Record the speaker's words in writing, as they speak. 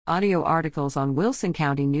Audio articles on Wilson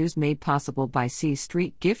County News made possible by C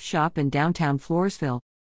Street Gift Shop in downtown Floresville.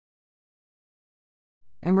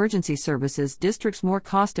 Emergency Services Districts more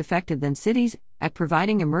cost-effective than cities at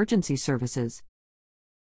providing emergency services.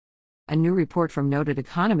 A new report from noted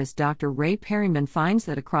economist Dr. Ray Perryman finds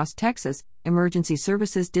that across Texas, emergency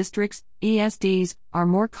services districts, ESDs, are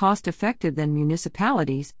more cost-effective than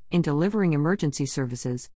municipalities in delivering emergency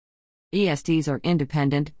services. ESDs are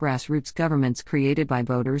independent, grassroots governments created by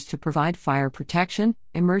voters to provide fire protection,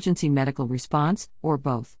 emergency medical response, or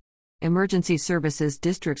both. Emergency services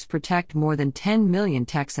districts protect more than 10 million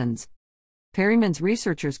Texans. Perryman's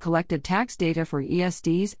researchers collected tax data for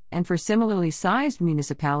ESDs and for similarly sized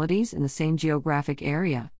municipalities in the same geographic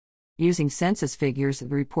area. Using census figures, the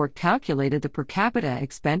report calculated the per capita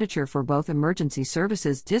expenditure for both emergency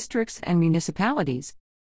services districts and municipalities.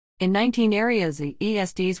 In 19 areas, the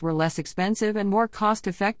ESDs were less expensive and more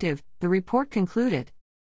cost-effective, the report concluded.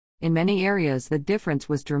 In many areas, the difference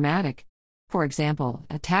was dramatic. For example,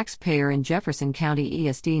 a taxpayer in Jefferson County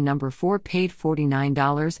ESD number 4 paid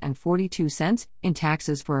 $49.42 in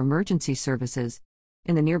taxes for emergency services.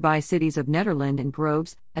 In the nearby cities of Nederland and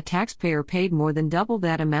Groves, a taxpayer paid more than double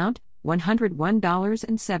that amount,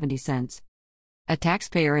 $101.70. A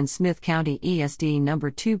taxpayer in Smith County ESD number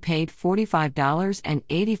 2 paid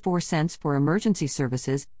 $45.84 for emergency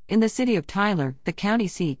services. In the city of Tyler, the county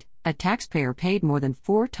seat, a taxpayer paid more than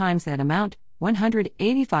 4 times that amount,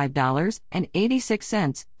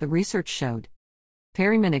 $185.86, the research showed.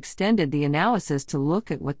 Perryman extended the analysis to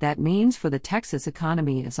look at what that means for the Texas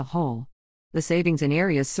economy as a whole. The savings in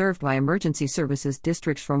areas served by emergency services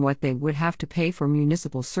districts from what they would have to pay for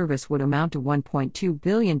municipal service would amount to $1.2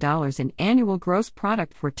 billion in annual gross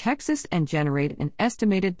product for Texas and generate an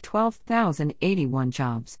estimated 12,081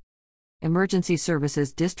 jobs. Emergency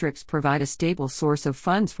services districts provide a stable source of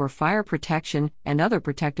funds for fire protection and other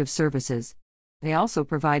protective services. They also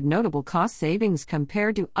provide notable cost savings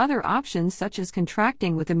compared to other options such as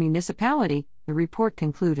contracting with a municipality, the report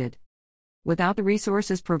concluded. Without the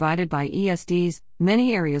resources provided by ESDs,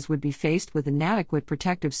 many areas would be faced with inadequate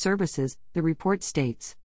protective services, the report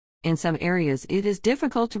states. In some areas, it is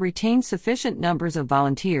difficult to retain sufficient numbers of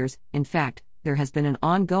volunteers. In fact, there has been an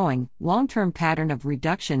ongoing, long-term pattern of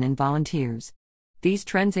reduction in volunteers. These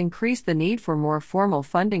trends increase the need for more formal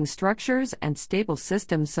funding structures and stable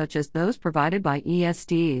systems such as those provided by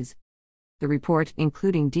ESDs. The report,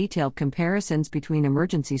 including detailed comparisons between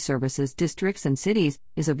emergency services districts and cities,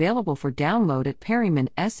 is available for download at Perryman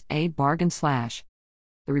SA /.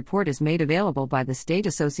 The report is made available by the State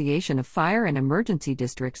Association of Fire and Emergency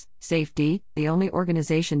Districts, SAFE-D, the only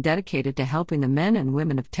organization dedicated to helping the men and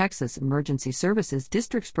women of Texas emergency services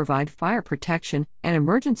districts provide fire protection and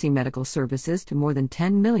emergency medical services to more than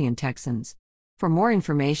 10 million Texans. For more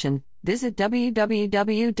information, visit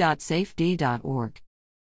www.safed.org.